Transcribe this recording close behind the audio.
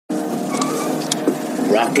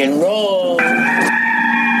Rock and roll.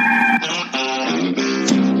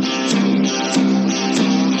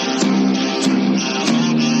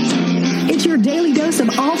 It's your daily dose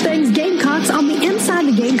of all things Gamecocks on the Inside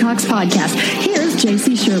the Gamecocks podcast. Here's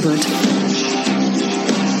J.C. Sherbert.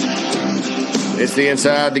 It's the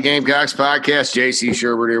Inside the Gamecocks podcast. J.C.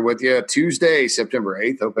 Sherbert here with you. Tuesday, September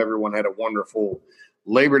 8th. Hope everyone had a wonderful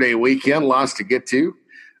Labor Day weekend. Lots to get to.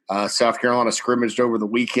 South Carolina scrimmaged over the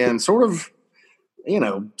weekend. Sort of,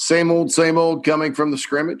 same old coming from the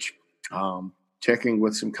scrimmage. Checking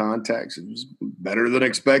with some contacts. It was better than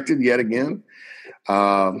expected yet again.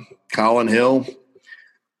 Colin Hill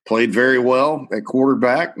played very well at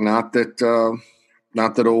quarterback. Not that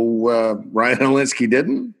old Ryan Olinsky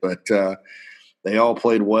didn't, but they all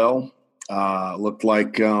played well. Looked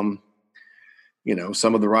like some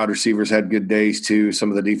of the wide receivers had good days too.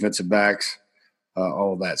 Some of the defensive backs,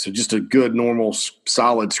 all of that. So just a good, normal,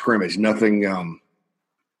 solid scrimmage. Nothing.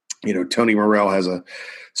 Tony Morrell has a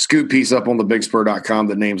scoop piece up on the BigSpur.com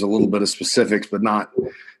that names a little bit of specifics, but not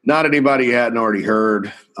anybody you hadn't already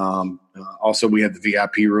heard. Also, we had the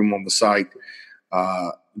VIP room on the site.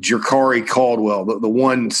 Jakari Caldwell, the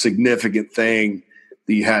one significant thing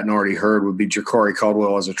that you hadn't already heard would be Jakari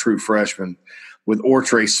Caldwell as a true freshman. With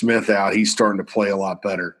Ortre Smith out, he's starting to play a lot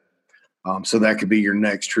better. So that could be your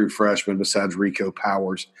next true freshman besides Rico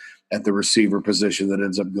Powers at the receiver position that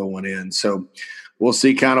ends up going in. So we'll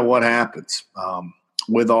see kind of what happens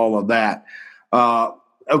with all of that.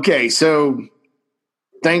 Okay, so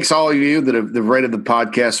thanks all of you that have rated the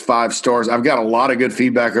podcast 5 stars. I've got a lot of good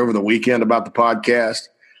feedback over the weekend about the podcast.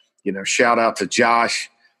 Shout out to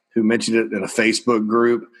Josh, who mentioned it in a Facebook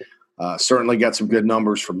group. Certainly got some good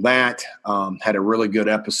numbers from that. Had a really good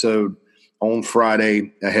episode on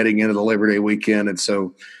Friday heading into the Labor Day weekend. And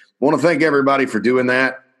so I want to thank everybody for doing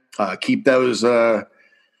that. Keep those 5-star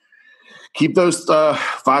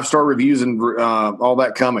reviews and all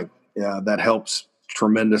that coming. That helps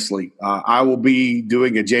tremendously. I will be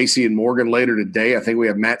doing a JC and Morgan later today. I think we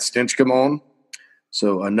have Matt Stinchcomb on.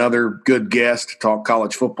 So another good guest to talk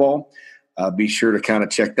college football. Be sure to kind of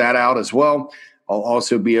check that out as well. I'll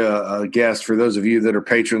also be a guest for those of you that are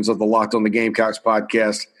patrons of the Locked on the Gamecocks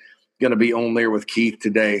podcast. Going to be on there with Keith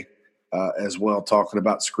today as well, talking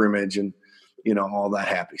about scrimmage and, all that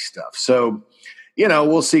happy stuff. So,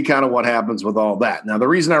 we'll see kind of what happens with all that. Now, the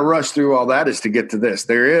reason I rushed through all that is to get to this.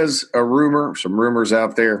 There is some rumors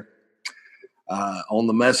out there on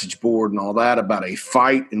the message board and all that about a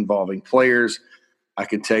fight involving players. I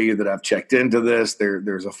can tell you that I've checked into this.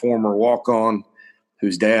 There's a former walk-on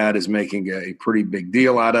whose dad is making a pretty big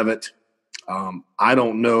deal out of it. I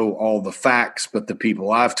don't know all the facts, but the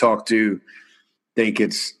people I've talked to think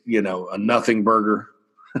it's, a nothing burger,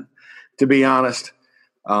 to be honest.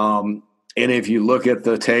 And if you look at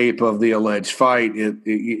the tape of the alleged fight,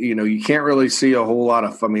 you can't really see a whole lot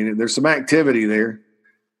of – there's some activity there,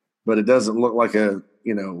 but it doesn't look like you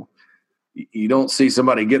don't see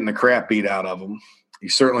somebody getting the crap beat out of them. You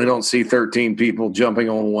certainly don't see 13 people jumping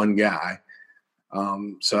on one guy.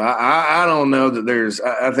 So I don't know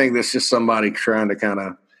that I think that's just somebody trying to kind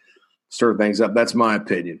of stir things up. That's my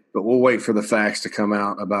opinion, but we'll wait for the facts to come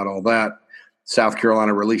out about all that. South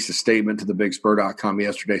Carolina released a statement to the BigSpur.com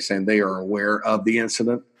yesterday saying they are aware of the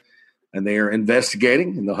incident and they are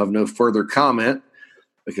investigating, and they'll have no further comment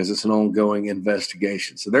because it's an ongoing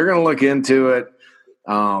investigation. So they're going to look into it.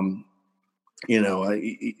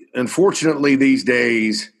 Unfortunately these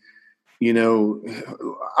days,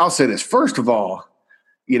 I'll say this. First of all,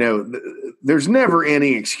 there's never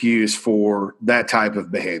any excuse for that type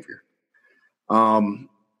of behavior. And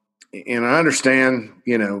I understand,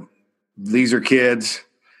 these are kids,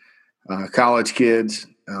 college kids,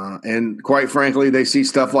 and quite frankly, they see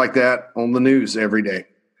stuff like that on the news every day.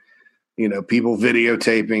 People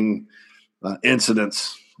videotaping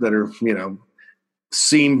incidents that are,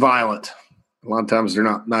 seem violent. A lot of times they're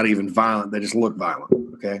not even violent. They just look violent.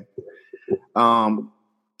 Okay.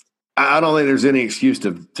 I don't think there's any excuse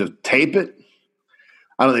to tape it.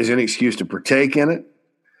 I don't think there's any excuse to partake in it.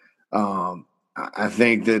 I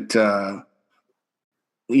think that,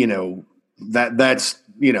 that's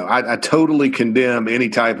I totally condemn any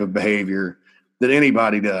type of behavior that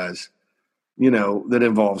anybody does, that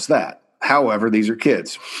involves that. However, these are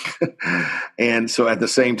kids. And so at the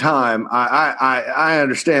same time, I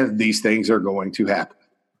understand these things are going to happen.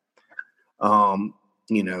 I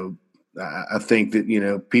think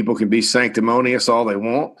that, people can be sanctimonious all they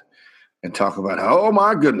want and talk about, oh,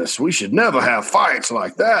 my goodness, we should never have fights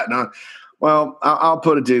like that. Well, I'll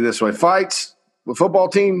put it to you this way. Fights with football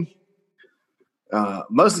team,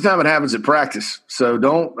 most of the time it happens at practice. So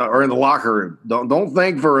or in the locker room. Don't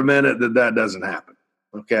think for a minute that doesn't happen.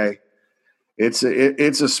 Okay. It's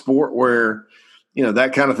a sport where,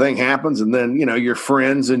 that kind of thing happens, and then, you're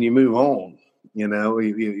friends and you move on.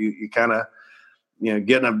 You kind of,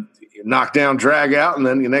 getting a knockdown drag out, and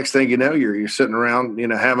then the next thing you know, you're sitting around,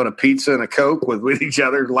 having a pizza and a Coke with each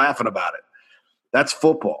other, laughing about it. That's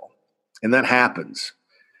football, and that happens.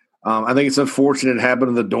 I think it's unfortunate it happened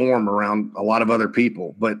in the dorm around a lot of other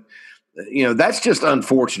people, but that's just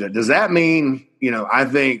unfortunate. Does that mean, I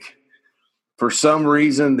think for some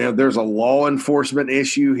reason there's a law enforcement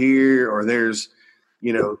issue here, or there's,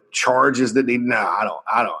 charges that need? No,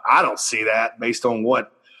 I don't see that based on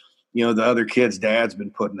what, the other kid's dad's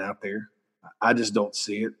been putting out there. I just don't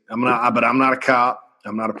see it. But I'm not a cop.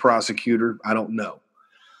 I'm not a prosecutor. I don't know.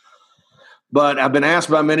 But I've been asked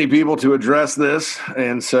by many people to address this,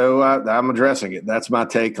 and so I'm addressing it. That's my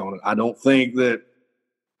take on it. I don't think that,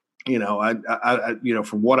 I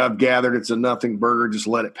from what I've gathered, it's a nothing burger. Just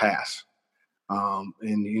let it pass. And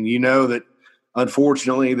that,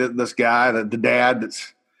 unfortunately, that this guy, the dad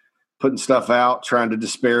that's putting stuff out, trying to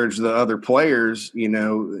disparage the other players,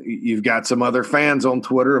 you've got some other fans on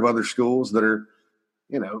Twitter of other schools that are,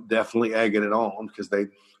 definitely egging it on because they,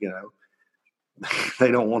 they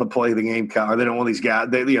don't want to play the game. Or they don't want these guys.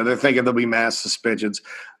 They're thinking there'll be mass suspensions.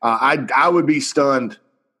 I would be stunned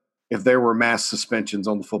if there were mass suspensions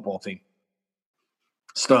on the football team.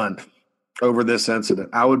 Stunned over this incident.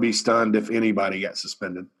 I would be stunned if anybody got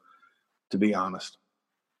suspended, to be honest.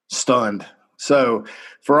 Stunned. So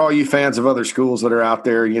for all you fans of other schools that are out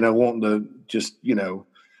there, wanting to just,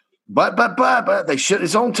 but they should,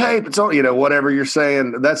 it's on tape. It's on, whatever you're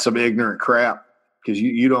saying. That's some ignorant crap because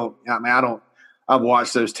you don't, I've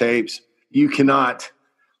watched those tapes. You cannot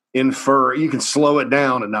infer, you can slow it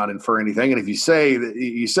down and not infer anything. And if you say that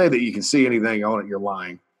you can see anything on it, you're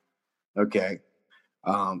lying. Okay.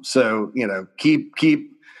 So,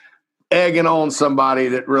 keep egging on somebody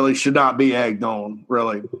that really should not be egged on,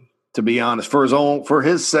 really, to be honest, for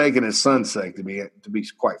his sake and his son's sake, to be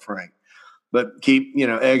quite frank. But keep,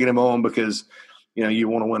 egging him on because, you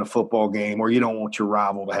want to win a football game, or you don't want your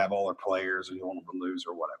rival to have all their players, or you want them to lose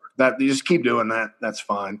or whatever. That you just keep doing that. That's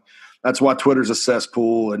fine. That's why Twitter's a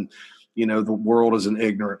cesspool, and the world is an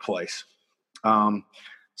ignorant place.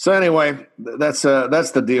 So anyway, that's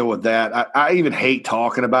the deal with that. I even hate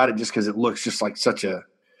talking about it just because it looks just like such a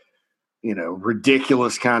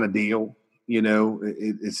ridiculous kind of deal.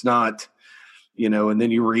 It's not. And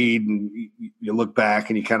then you read and you look back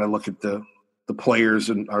and you kind of look at the players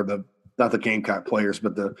not the Gamecock players,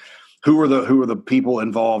 but who are the people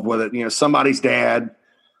involved with it. Somebody's dad,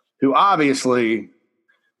 who obviously,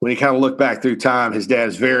 when you kind of look back through time, his dad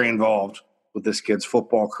is very involved with this kid's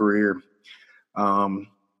football career. And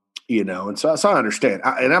so I understand.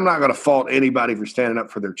 And I'm not going to fault anybody for standing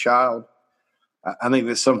up for their child. I think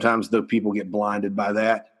that sometimes the people get blinded by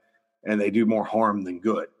that and they do more harm than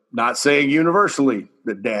good. Not saying universally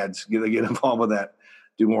that dads get involved with that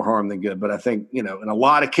do more harm than good. But I think, in a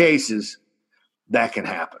lot of cases that can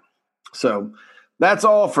happen. So that's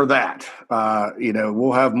all for that.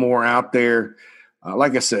 We'll have more out there.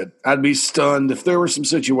 Like I said, I'd be stunned if there were some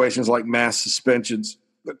situations like mass suspensions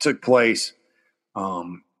that took place.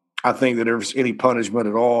 I think that if there's any punishment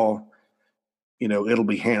at all, it'll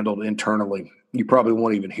be handled internally. You probably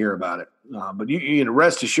won't even hear about it. But you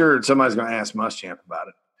rest assured somebody's going to ask Muschamp about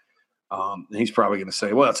it. And he's probably going to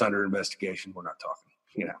say, well, it's under investigation. We're not talking,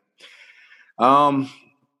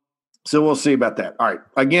 So we'll see about that. All right.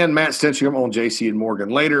 Again, Matt Stinchcomb on JC and Morgan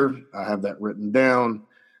later. I have that written down.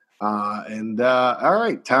 All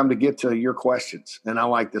right, time to get to your questions. And I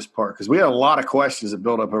like this part because we had a lot of questions that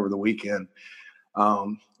built up over the weekend.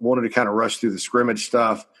 Wanted to kind of rush through the scrimmage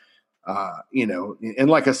stuff. And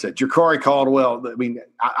like I said, Ja'Cory Caldwell,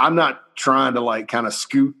 I'm not trying to kind of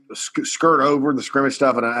skirt over the scrimmage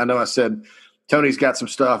stuff. And I know I said Tony's got some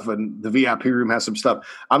stuff and the VIP room has some stuff.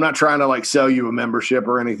 I'm not trying to sell you a membership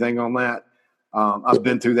or anything on that. I've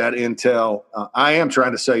been through that intel. I am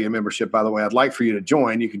trying to sell you a membership, by the way. I'd like for you to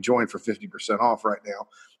join. You can join for 50% off right now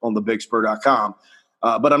on thebigspur.com.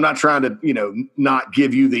 But I'm not trying to, not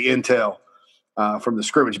give you the intel from the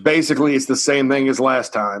scrimmage. Basically, it's the same thing as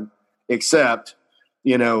last time, except,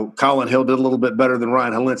 Colin Hill did a little bit better than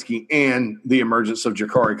Ryan Helinski and the emergence of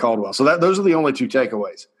Ja'Cory Caldwell. So those are the only two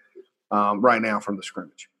takeaways right now from the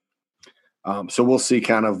scrimmage. So we'll see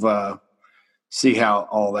see how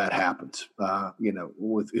all that happens,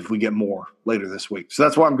 if we get more later this week. So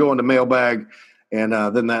that's why I'm going to mailbag. And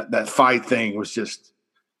then that fight thing was just,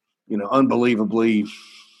 unbelievably,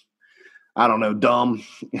 I don't know, dumb.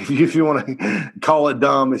 If you want to call it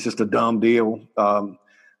dumb, it's just a dumb deal.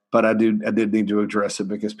 But I did need to address it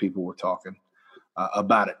because people were talking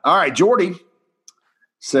about it. All right, Jordy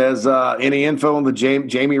says, any info on the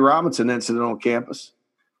Jamie Robinson incident on campus?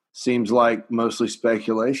 Seems like mostly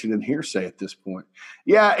speculation and hearsay at this point.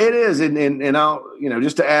 Yeah, it is. And I'll,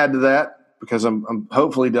 just to add to that, because I'm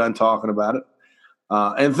hopefully done talking about it.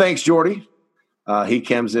 And thanks, Jordy. He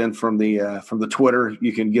comes in from the Twitter.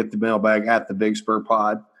 You can get the mailbag at the Big Spur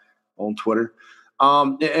Pod on Twitter.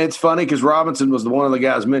 It's funny because Robinson was one of the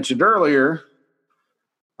guys mentioned earlier.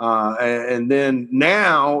 And then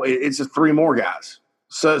now it's just three more guys.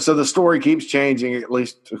 So the story keeps changing, at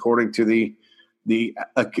least according to the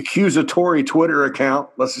accusatory Twitter account.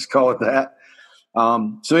 Let's just call it that.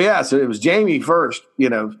 So it was Jamie first,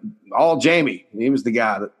 all Jamie. He was the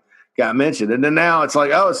guy that got mentioned. And then now it's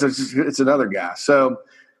like, it's another guy. So,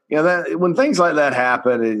 that when things like that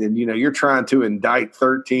happen and you're trying to indict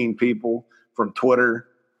 13 people from Twitter,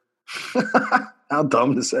 how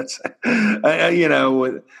dumb does that sound?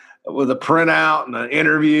 With a printout and an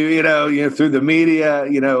interview, through the media,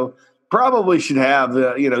 probably should have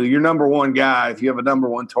your number one guy. If you have a number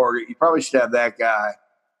one target, you probably should have that guy,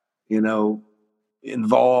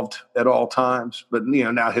 involved at all times. But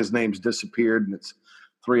now his name's disappeared and it's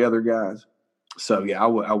three other guys. So I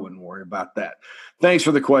wouldn't worry about that. Thanks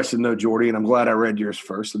for the question though, Jordy, and I'm glad I read yours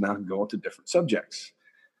first, and now I can go on to different subjects.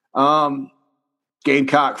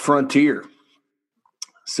 Gamecock Frontier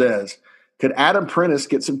says, could Adam Prentice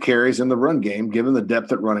get some carries in the run game given the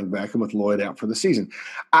depth at running back and with Lloyd out for the season?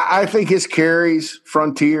 I think his carries,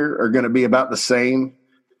 Frontier, are going to be about the same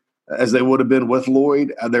as they would have been with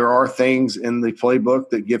Lloyd. There are things in the playbook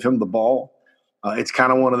that give him the ball. It's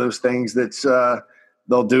kind of one of those things that's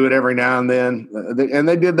they'll do it every now and then. And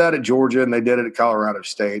they did that at Georgia, and they did it at Colorado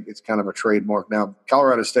State. It's kind of a trademark. Now,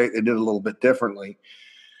 Colorado State, they did it a little bit differently.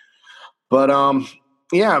 But,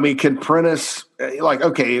 can Prentice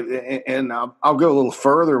and I'll go a little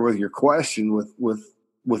further with your question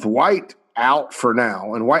with White out for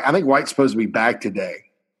now. And I think White's supposed to be back today.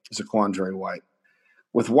 It's a Quandre White.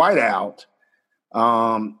 With White out,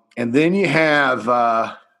 and then you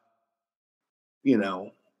have,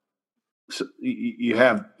 you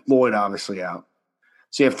have Lloyd obviously out.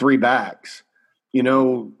 So you have three backs.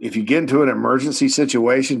 If you get into an emergency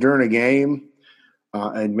situation during a game,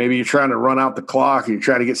 and maybe you're trying to run out the clock and you're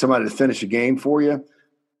trying to get somebody to finish a game for you,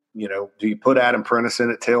 do you put Adam Prentice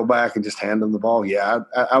in at tailback and just hand him the ball? Yeah,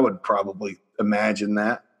 I would probably imagine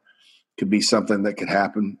that could be something that could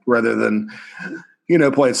happen rather than,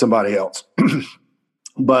 playing somebody else.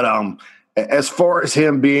 But as far as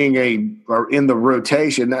him being in the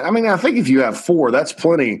rotation, I think if you have four, that's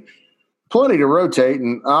plenty to rotate.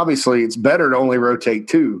 And obviously it's better to only rotate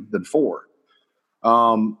two than four.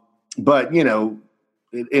 But,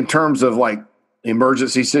 in terms of like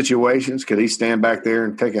emergency situations, could he stand back there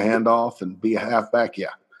and take a handoff and be a halfback?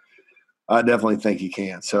 Yeah, I definitely think he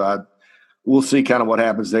can. So we'll see kind of what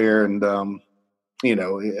happens there. And,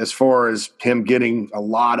 as far as him getting a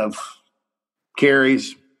lot of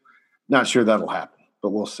carries, not sure that'll happen,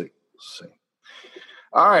 but we'll see.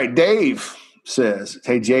 All right, Dave says,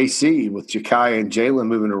 hey, JC, with Ja'Kai and Jalen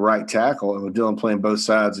moving to right tackle and with Dylan playing both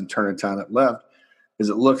sides and Turner-Tyne at left, is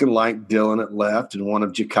it looking like Dylan at left and one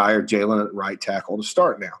of Ja'Kai or Jalen at right tackle to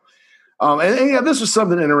start now? This was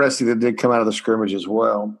something interesting that did come out of the scrimmage as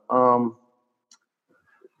well.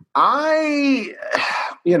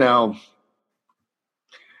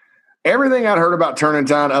 Everything I'd heard about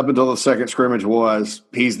Turner-Tyne up until the second scrimmage was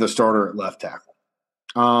he's the starter at left tackle.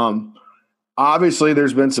 Obviously,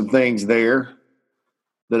 there's been some things there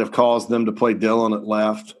that have caused them to play Dylan at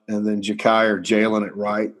left and then Ja'Kai or Jalen at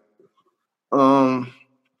right.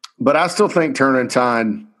 But I still think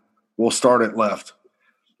Turner-Tyne will start at left.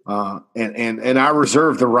 And I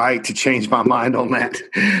reserve the right to change my mind on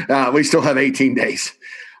that. We still have 18 days.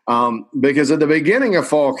 Because at the beginning of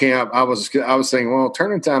fall camp, I was saying, well,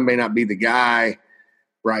 Turner-Tyne may not be the guy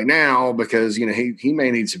right now because, he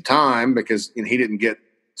may need some time because he didn't get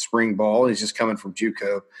spring ball. He's just coming from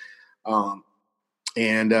JUCO.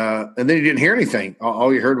 And then he didn't hear anything.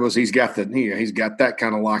 All you heard was he's got that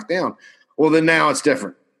kind of locked down. Well, then now it's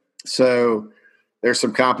different. So there's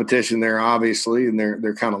some competition there, obviously, and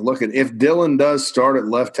they're kind of looking. If Dylan does start at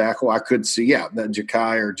left tackle, I could see, that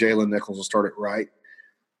Ja'Kai or Jalen Nichols will start at right.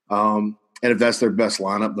 And if that's their best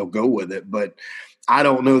lineup, they'll go with it. But I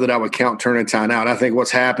don't know that I would count Turner-Tyne out. I think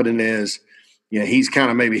what's happening is, he's kind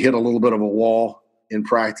of maybe hit a little bit of a wall in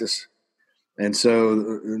practice. And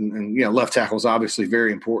so, left tackle is obviously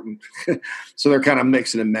very important. So they're kind of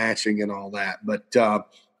mixing and matching and all that. But,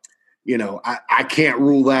 I can't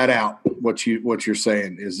rule that out. What you're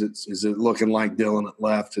saying is it looking like Dylan at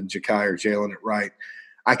left and Ja'Kai or Jalen at right?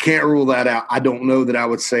 I can't rule that out. I don't know that I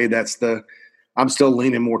would say I'm still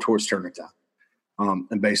leaning more towards Turner-Tyne.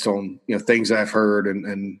 and based on things I've heard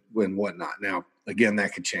and whatnot. Now, again,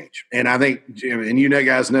 that could change. And I think, and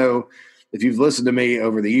guys know, if you've listened to me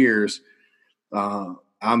over the years,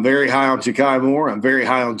 I'm very high on Ja'Kai Moore. I'm very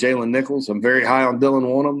high on Jalen Nichols. I'm very high on Dylan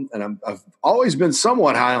Wonnum. And I've always been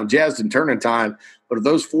somewhat high on Jazden Turrentine. But of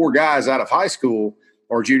those four guys out of high school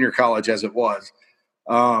or junior college as it was,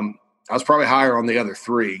 I was probably higher on the other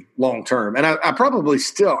three long term. And I probably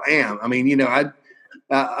still am. I mean,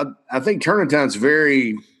 I think Turrentine's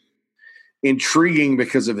very intriguing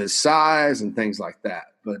because of his size and things like that.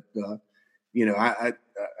 But,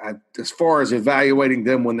 I, as far as evaluating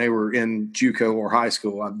them when they were in JUCO or high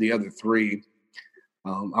school, the other three,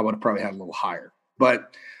 I would have probably had a little higher.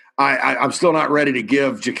 But I'm still not ready to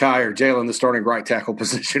give Ja'Kai or Jalen the starting right tackle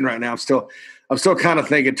position right now. I'm still kind of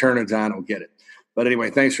thinking Turrentine will get it. But anyway,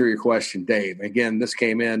 thanks for your question, Dave. Again, this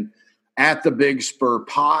came in at the Big Spur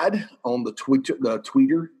Pod on the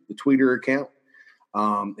Twitter account,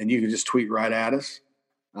 and you can just tweet right at us,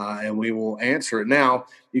 and we will answer it. Now,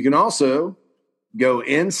 you can also go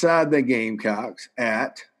inside the Gamecocks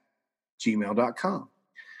at gmail.com.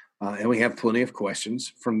 And we have plenty of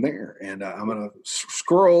questions from there. And I'm going to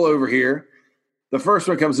scroll over here. The first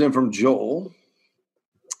one comes in from Joel.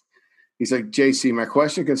 He's like, JC, my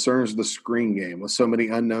question concerns the screen game. With so many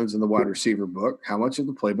unknowns in the wide receiver book, how much of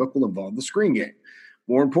the playbook will involve the screen game?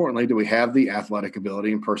 More importantly, do we have the athletic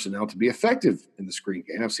ability and personnel to be effective in the screen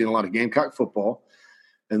game? I've seen a lot of Gamecock football,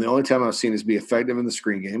 and the only time I've seen us be effective in the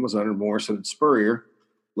screen game was under Morrison and Spurrier.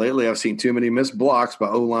 Lately, I've seen too many missed blocks by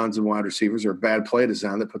O-lines and wide receivers or bad play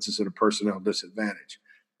design that puts us at a personnel disadvantage.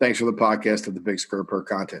 Thanks for the podcast of the Big Spur Per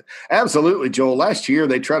content. Absolutely, Joel. Last year,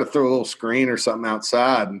 they tried to throw a little screen or something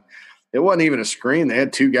outside, and it wasn't even a screen. They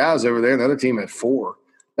had two guys over there, and the other team had four.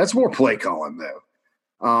 That's more play calling, though.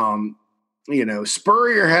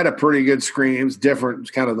 Spurrier had a pretty good screen. It was different. It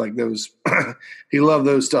was kind of like those – he loved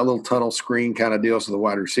those little tunnel screen kind of deals with the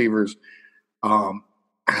wide receivers.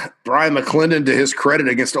 Brian McClendon, to his credit,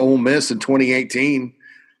 against Ole Miss in 2018,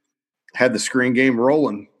 had the screen game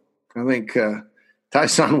rolling. I think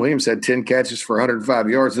Tyson Williams had 10 catches for 105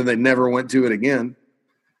 yards, and they never went to it again.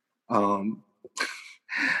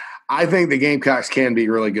 I think the Gamecocks can be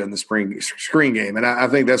really good in the screen game, and I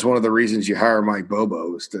think that's one of the reasons you hire Mike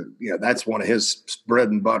Bobo is that's one of his bread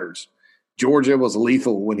and butters. Georgia was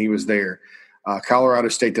lethal when he was there. Colorado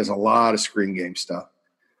State does a lot of screen game stuff.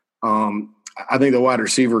 I think the wide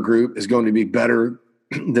receiver group is going to be better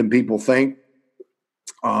than people think.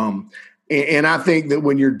 And I think that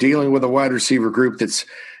when you're dealing with a wide receiver group that's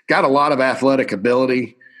got a lot of athletic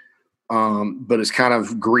ability, but is kind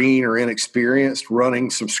of green or inexperienced, running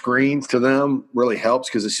some screens to them really helps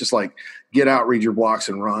because it's just like get out, read your blocks,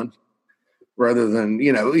 and run. Rather than,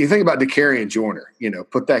 you think about DeCarry and Joyner,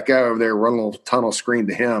 put that guy over there, run a little tunnel screen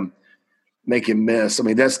to him, make him miss. I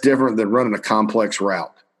mean, that's different than running a complex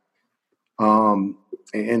route.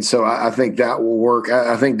 And so I think that will work.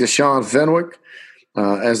 I think Deshaun Fenwick,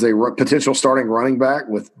 as a potential starting running back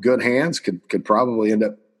with good hands, could probably end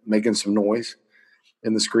up making some noise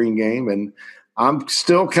in the screen game. And I'm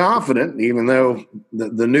still confident, even though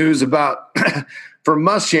the news about from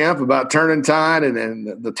Muschamp about Turrentine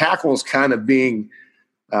and the tackles kind of being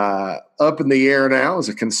up in the air now is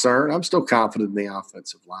a concern. I'm still confident in the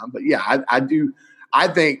offensive line. But, yeah, I do. I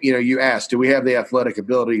think, you asked, do we have the athletic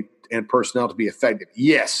ability and personnel to be effective?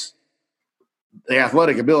 Yes. The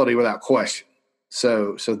athletic ability without question.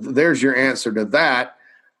 So there's your answer to that.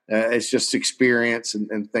 It's just experience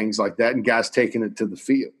and things like that, and guys taking it to the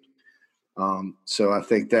field. So I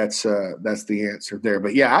think that's the answer there.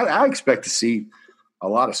 But, yeah, I expect to see a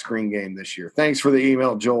lot of screen game this year. Thanks for the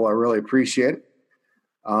email, Joel. I really appreciate it.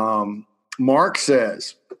 Mark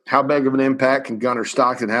says, how big of an impact can Gunnar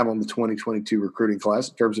Stockton have on the 2022 recruiting class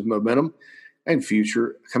in terms of momentum and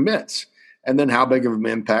future commits? And then how big of an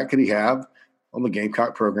impact could he have on the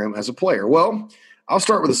Gamecock program as a player? Well, I'll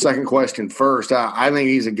start with the second question first. I think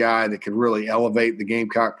he's a guy that could really elevate the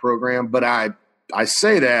Gamecock program, but I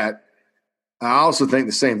say that. I also think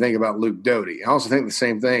the same thing about Luke Doty. I also think the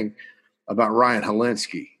same thing about Ryan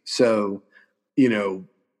Helinski. So,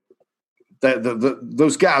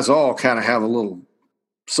 those guys all kind of have a little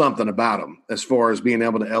something about them as far as being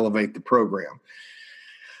able to elevate the program.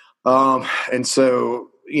 And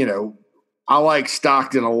so, I like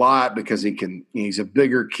Stockton a lot because he's a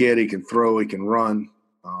bigger kid. He can throw, he can run,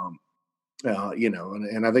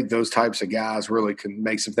 and I think those types of guys really can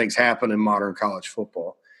make some things happen in modern college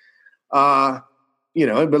football. But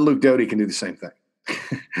Luke Doty can do the same thing.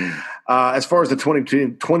 As far as the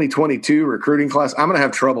 2022 recruiting class, I'm going to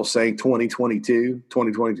have trouble saying 2022.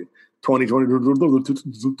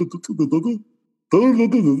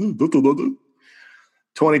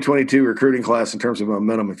 2022 recruiting class in terms of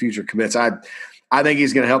momentum and future commits. I think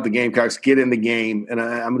he's going to help the Gamecocks get in the game, and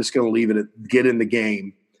I'm just going to leave it at get in the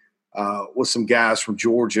game with some guys from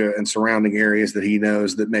Georgia and surrounding areas that he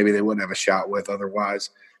knows that maybe they wouldn't have a shot with otherwise.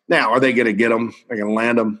 Now, are they going to get them? They're going to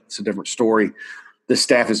land them? It's a different story. This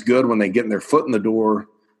staff is good when they get their foot in the door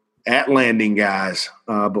at landing guys,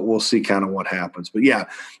 but we'll see kind of what happens. But, yeah,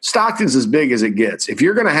 Stockton's as big as it gets. If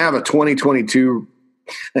you're going to have a 2022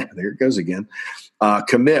 – there it goes again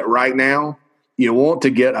commit right now, you want to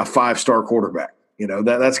get a 5-star quarterback. You know,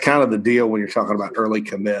 that's kind of the deal when you're talking about early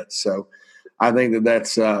commits. So I think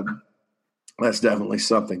that's definitely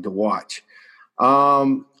something to watch.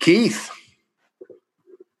 Keith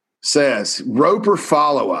says, Roper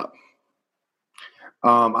follow-up.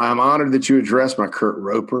 I'm honored that you addressed my Kurt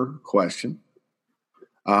Roper question.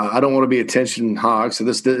 I don't want to be attention hog, so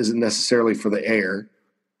this isn't necessarily for the air.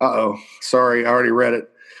 Uh-oh. Sorry, I already read it.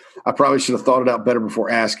 I probably should have thought it out better before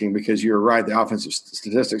asking because you're right. The offensive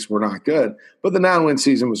statistics were not good, but the 9-win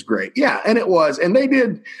season was great. Yeah, and it was. And they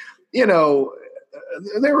did, you know,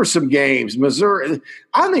 there were some games. Missouri,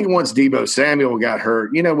 I think once Deebo Samuel got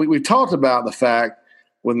hurt, you know, we've talked about the fact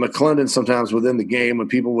with McClendon sometimes within the game when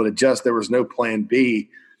people would adjust, there was no plan B.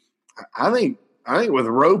 I think with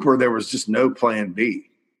Roper, there was just no plan B.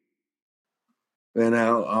 You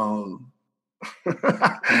know,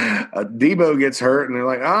 Deebo gets hurt, and they're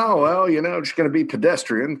like, oh, well, you know, it's going to be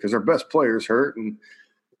pedestrian because our best player's hurt. And,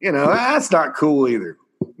 you know, that's not cool either.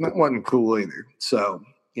 That wasn't cool either. So,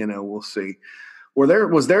 you know, we'll see.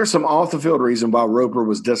 Was there some off-the-field reason why Roper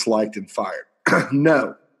was disliked and fired?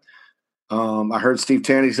 No. I heard Steve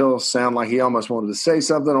Taneyhill sound like he almost wanted to say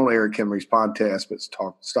something on Eric Henry's podcast, but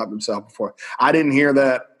stopped himself before. I didn't hear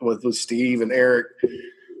that with Steve and Eric.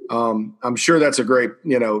 I'm sure that's a great,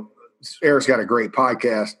 you know, Eric's got a great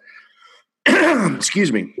podcast.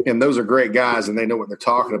 Excuse me. And those are great guys, and they know what they're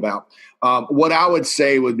talking about. What I would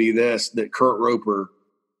say would be this, that Kurt Roper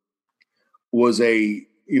was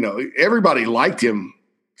you know, everybody liked him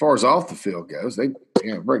as far as off the field goes. They,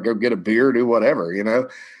 you know, go get a beer, do whatever, you know.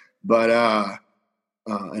 But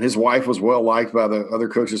and his wife was well liked by the other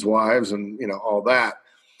coaches' wives, and you know all that.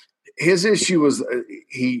 His issue was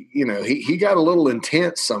he got a little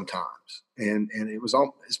intense sometimes, and it was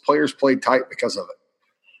all his players played tight because of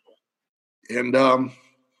it, and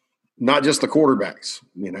not just the quarterbacks,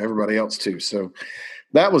 you know, everybody else too. So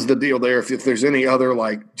that was the deal there. If there's any other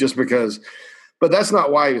just because. But that's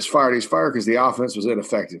not why he was fired. He's fired because the offense was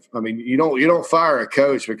ineffective. I mean, you don't fire a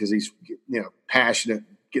coach because he's, you know, passionate,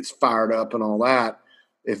 gets fired up and all that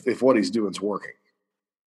if what he's doing is working.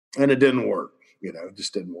 And it didn't work. You know, it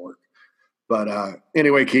just didn't work. But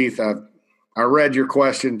anyway, Keith, I read your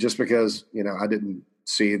question just because, you know, I didn't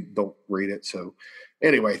see it, don't read it. So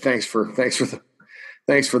anyway, thanks for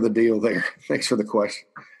the deal there. Thanks for the question.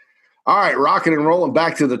 All right, rocking and rolling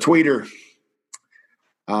back to the tweeter.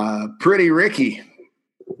 Pretty Ricky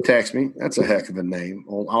text me. That's a heck of a name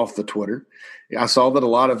off the Twitter. I saw that a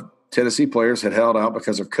lot of Tennessee players had held out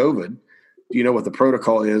because of COVID. Do you know what the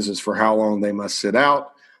protocol is for how long they must sit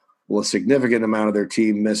out? Will a significant amount of their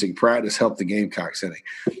team missing practice help the Gamecocks inning?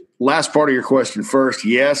 Last part of your question first.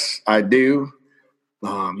 Yes, I do.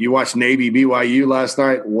 You watched Navy BYU last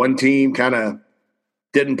night. One team kind of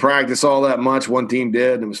didn't practice all that much. One team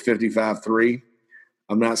did, and it was 55-3.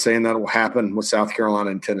 I'm not saying that will happen with South Carolina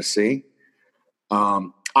and Tennessee.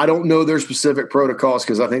 I don't know their specific protocols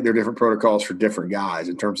because I think they're different protocols for different guys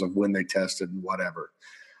in terms of when they tested and whatever.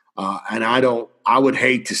 And I would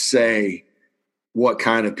hate to say what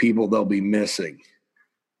kind of people they'll be missing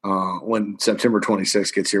when September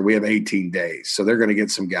 26th gets here. We have 18 days, so they're going to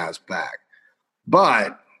get some guys back.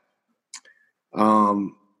 But,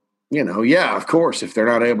 you know, yeah, of course, if they're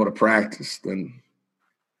not able to practice, then –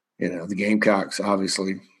 you know, the Gamecocks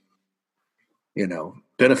obviously, you know,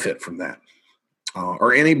 benefit from that.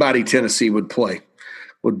 Or anybody Tennessee would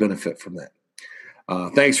benefit from that.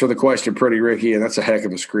 Thanks for the question, Pretty Ricky, and that's a heck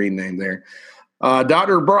of a screen name there.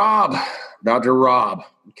 Dr. Rob,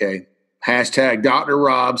 okay. Hashtag Dr.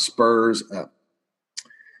 Rob Spurs up.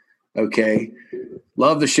 Okay.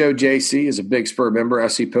 Love the show, JC. Is a big Spur member. I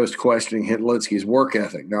see post questioning Hitlitzky's work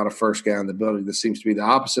ethic, not a first guy in the building. This seems to be the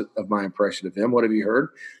opposite of my impression of him. What have you heard?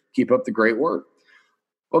 Keep up the great work.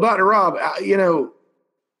 Well, Dr. Rob, you know,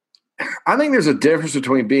 I think there's a difference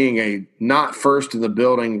between being a not first in the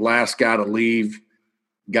building, last guy to leave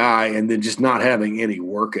guy, and then just not having any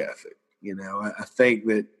work ethic. You know, I think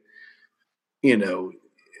that, you know,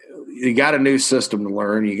 you got a new system to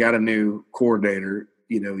learn. You got a new coordinator.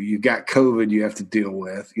 You know, you got COVID you have to deal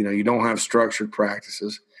with. You know, you don't have structured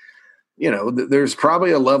practices. You know, there's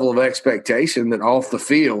probably a level of expectation that off the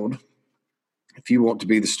field – if you want to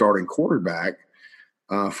be the starting quarterback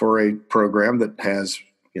for a program that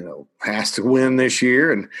has to win this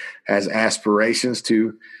year and has aspirations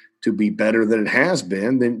to be better than it has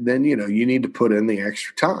been, then you need to put in the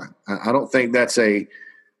extra time. I don't think that's a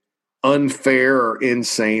unfair or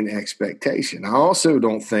insane expectation. I also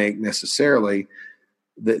don't think necessarily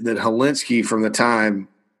that Hilinski, from the time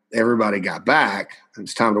everybody got back,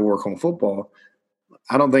 it's time to work on football.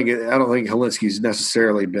 I don't think Hilinski's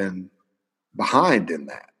necessarily been behind in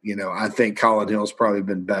that. I think Colin Hill's probably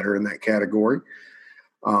been better in that category.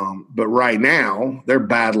 But right now they're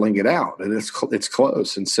battling it out, and it's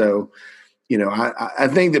close. And so, I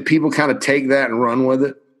think that people kind of take that and run with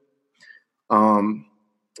it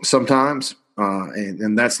sometimes.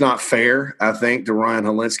 And that's not fair, I think, to Ryan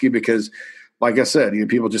Hilinski, because like I said,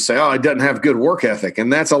 people just say, oh, he doesn't have good work ethic.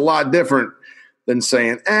 And that's a lot different than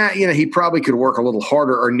saying, he probably could work a little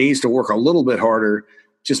harder or needs to work a little bit harder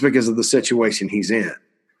just because of the situation he's in.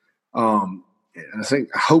 And I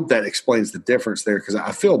hope that explains the difference there, because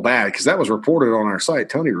I feel bad because that was reported on our site.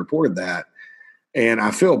 Tony reported that. And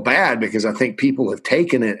I feel bad because I think people have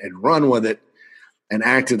taken it and run with it and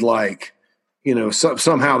acted like,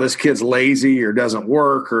 somehow this kid's lazy or doesn't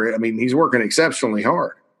work, he's working exceptionally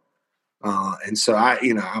hard. And so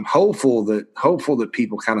I'm hopeful that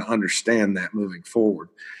people kind of understand that moving forward.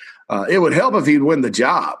 It would help if he'd win the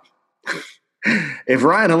job. If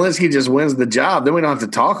Ryan Hilinski just wins the job, then we don't have to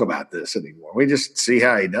talk about this anymore. We just see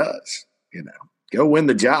how he does, go win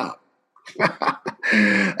the job.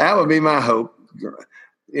 That would be my hope.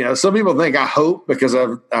 Some people think I hope because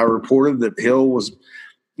I reported that Hill was,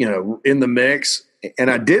 in the mix.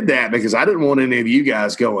 And I did that because I didn't want any of you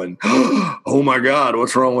guys going, oh my God,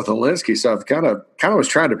 what's wrong with Hilinski? So I kind of was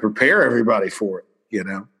trying to prepare everybody for it,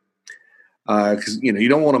 because you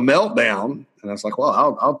don't want a meltdown. And I was like,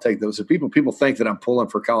 well, I'll take those. So people think that I'm pulling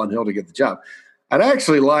for Colin Hill to get the job. I'd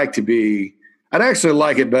actually like it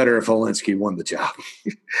better if Hilinski won the job.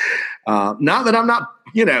 Not that I'm not,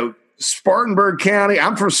 Spartanburg County.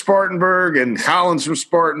 I'm from Spartanburg, and Colin's from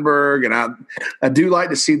Spartanburg, and I do like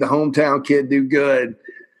to see the hometown kid do good.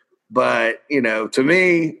 But, to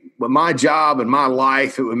me, with my job and my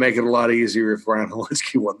life, it would make it a lot easier if Ryan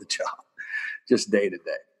Hilinski won the job, just day to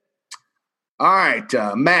day. All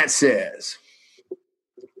right, Matt says,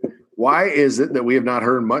 why is it that we have not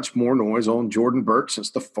heard much more noise on Jordan Burch since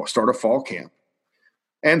the start of fall camp?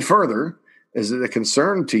 And further, is it a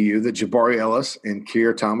concern to you that Jabari Ellis and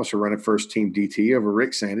Keir Thomas are running first-team DT over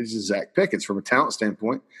Rick Sandage and Zach Pickens? From a talent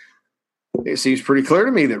standpoint, it seems pretty clear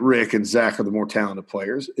to me that Rick and Zach are the more talented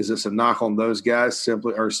players. Is this a knock on those guys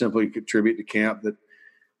simply contribute to camp that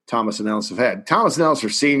Thomas and Ellis have had? Thomas and Ellis are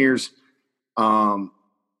seniors. I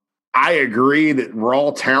agree that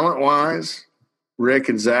raw talent-wise, Rick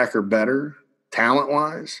and Zach are better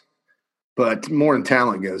talent-wise, but more than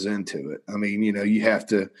talent goes into it. You have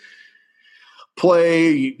to –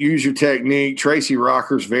 play, use your technique. Tracy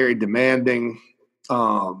Rocker's very demanding.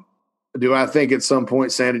 Do I think at some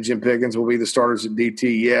point Sandage and Pickens will be the starters at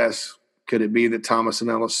DT? Yes. Could it be that Thomas and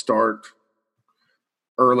Ellis start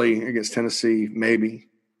early against Tennessee? Maybe.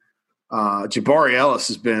 Jabari Ellis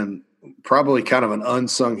has been probably kind of an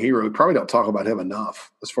unsung hero. We probably don't talk about him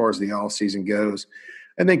enough as far as the offseason goes.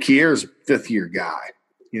 And then Keir's fifth-year guy.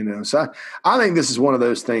 So I think this is one of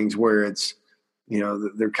those things where it's,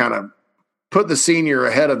 they're kind of put the senior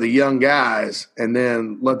ahead of the young guys and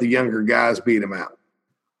then let the younger guys beat them out.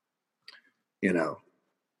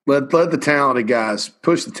 Let the talented guys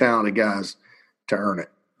push the talented guys to earn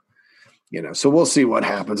it. So we'll see what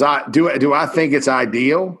happens. Do I think it's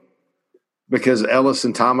ideal because Ellis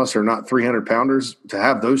and Thomas are not 300-pounders to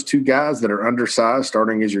have those two guys that are undersized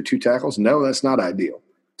starting as your two tackles? No, that's not ideal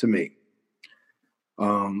to me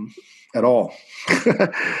at all.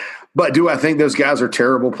 But do I think those guys are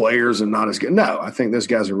terrible players and not as good? No, I think those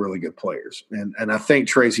guys are really good players. And I think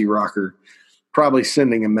Tracy Rocker probably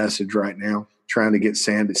sending a message right now, trying to get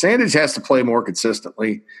Sandage. Sandage has to play more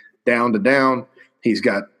consistently, down to down. He's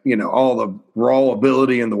got, all the raw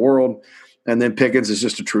ability in the world. And then Pickens is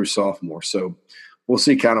just a true sophomore. So we'll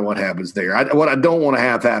see kind of what happens there. What I don't want to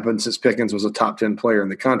have happen, since Pickens was a top 10 player in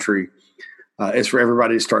the country, is for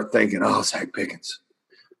everybody to start thinking, oh, Zach Pickens.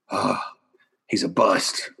 He's a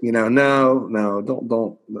bust. No,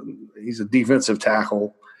 don't. He's a defensive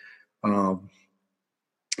tackle. And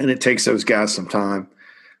it takes those guys some time.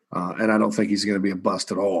 And I don't think he's going to be a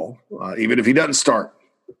bust at all, even if he doesn't start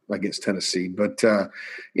against Tennessee. But,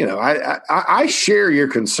 I share your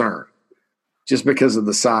concern just because of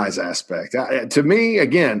the size aspect. To me,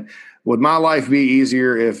 again, would my life be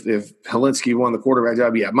easier if Hilinski won the quarterback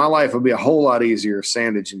job? Yeah, my life would be a whole lot easier if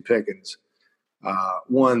Sandage and Pickens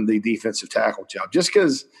won the defensive tackle job. Just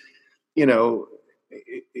because,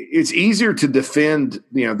 it's easier to defend,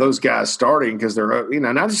 those guys starting because they're,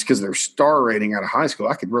 not just because they're star rating out of high school.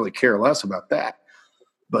 I could really care less about that.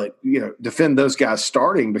 But, defend those guys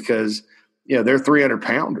starting because, they're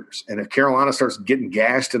 300-pounders. And if Carolina starts getting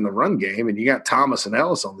gashed in the run game and you got Thomas and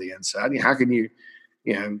Ellis on the inside, how can you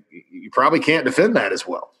probably can't defend that as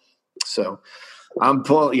well. So I'm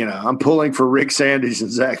pulling for Rick Sanders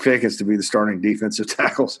and Zach Pickens to be the starting defensive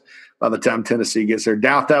tackles by the time Tennessee gets there.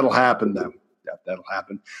 Doubt that'll happen, though.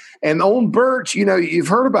 And on Birch, you've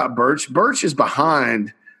heard about Birch. Birch is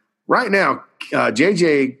behind right now.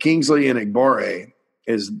 J.J. Kingsley and Igbare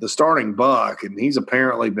is the starting buck, and he's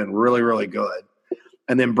apparently been really, really good.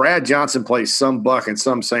 And then Brad Johnson plays some buck and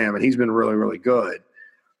some Sam, and he's been really, really good.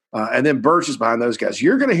 And then Birch is behind those guys.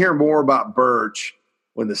 You're going to hear more about Birch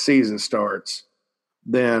when the season starts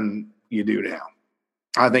than you do now.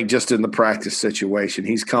 I think just in the practice situation,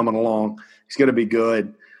 he's coming along. He's going to be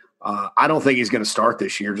good. I don't think he's going to start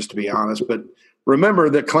this year, just to be honest. But remember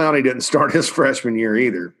that Clowney didn't start his freshman year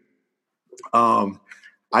either.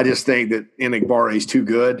 I just think that Igbare is too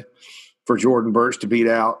good for Jordan Birch to beat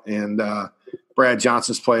out. And Brad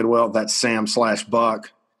Johnson's played well. That's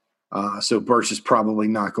Sam/Buck. So Birch is probably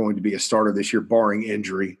not going to be a starter this year, barring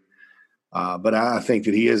injury. But I think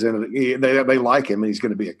that he is they like him, and he's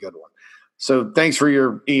going to be a good one. So thanks for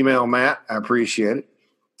your email, Matt. I appreciate it.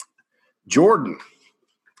 Jordan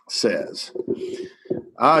says,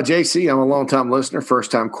 JC, I'm a long-time listener,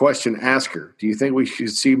 first-time question asker. Do you think we should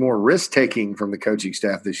see more risk-taking from the coaching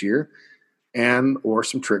staff this year and or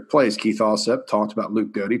some trick plays? Keith Alsep talked about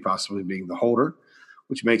Luke Doty possibly being the holder,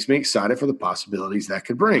 which makes me excited for the possibilities that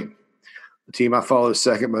could bring. The team I follow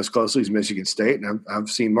second most closely is Michigan State, and I've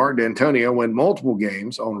seen Mark D'Antonio win multiple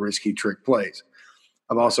games on risky trick plays.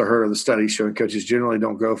 I've also heard of the studies showing coaches generally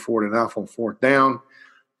don't go for it enough on fourth down,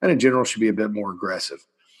 and in general should be a bit more aggressive.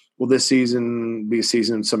 Will this season be a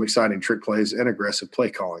season of some exciting trick plays and aggressive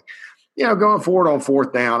play calling? Going forward on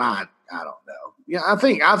fourth down, I don't know. Yeah, I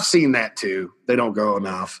think I've seen that too. They don't go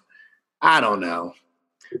enough. I don't know.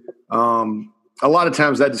 A lot of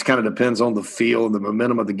times that just kind of depends on the feel and the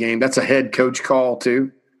momentum of the game. That's a head coach call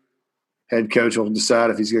too. Head coach will decide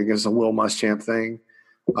if he's going to give us a Will Muschamp thing.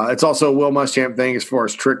 It's also a Will Muschamp thing as far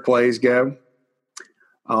as trick plays go.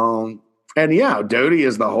 And yeah, Doty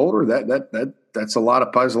is the holder. That's there's a lot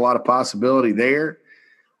of possibility there.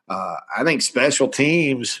 I think special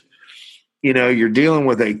teams, you're dealing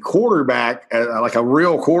with a quarterback, like a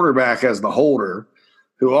real quarterback as the holder,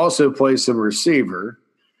 who also plays some receiver.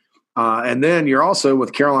 And then you're also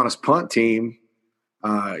with Carolina's punt team,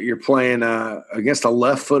 you're playing against a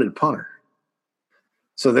left-footed punter.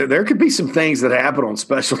 So there could be some things that happen on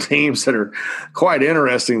special teams that are quite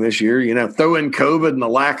interesting this year. Throw in COVID and the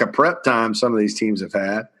lack of prep time some of these teams have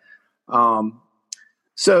had. Do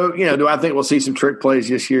I think we'll see some trick plays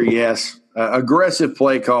this year? Yes. Aggressive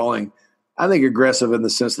play calling. I think aggressive in the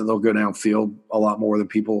sense that they'll go downfield a lot more than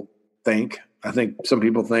people think. I think some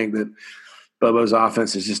people think that Bobo's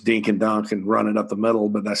offense is just dink and dunk and running up the middle,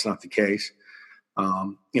 but that's not the case.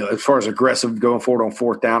 As far as aggressive going forward on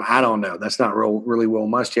fourth down, I don't know. That's not really Will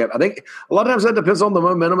Muschamp. I think a lot of times that depends on the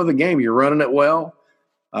momentum of the game. You're running it well,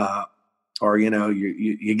 or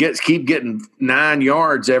you keep getting 9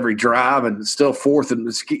 yards every drive and still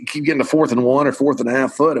keep getting to 4th and 1 or 4th and a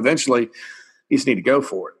half foot. Eventually, you just need to go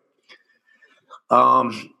for it.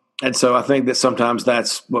 And so I think that sometimes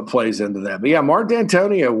that's what plays into that. But, yeah, Mark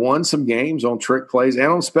D'Antonio won some games on trick plays and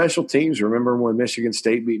on special teams. Remember when Michigan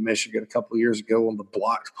State beat Michigan a couple of years ago on the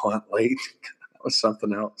blocked punt late? That was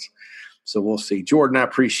something else. So we'll see. Jordan, I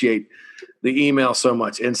appreciate the email so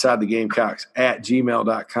much.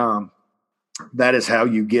 InsideTheGamecocks@gmail.com. That is how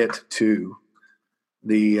you get to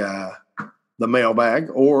the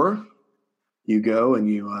mailbag, or you go and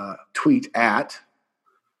you tweet at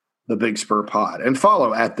the Big Spur Pod and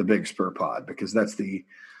follow at the Big Spur Pod, because that's the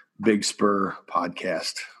Big Spur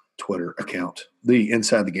Podcast Twitter account, the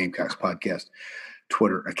Inside the Gamecocks Podcast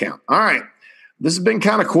Twitter account. All right. This has been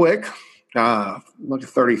kind of quick. Like a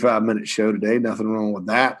 35-minute show today. Nothing wrong with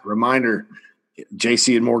that. Reminder,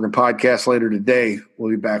 JC and Morgan podcast later today.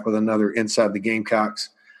 We'll be back with another Inside the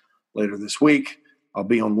Gamecocks later this week. I'll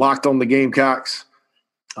be on Locked on the Gamecocks.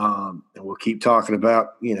 And we'll keep talking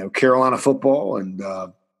about, Carolina football and,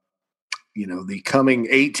 the coming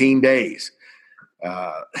 18 days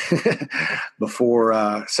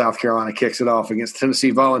before South Carolina kicks it off against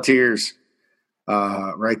Tennessee Volunteers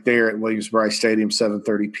right there at Williams-Brice Stadium,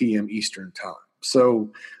 7:30 p.m. Eastern Time.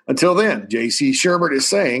 So until then, JC Sherbert is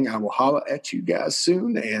saying I will holler at you guys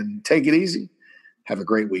soon, and take it easy. Have a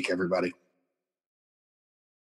great week, everybody.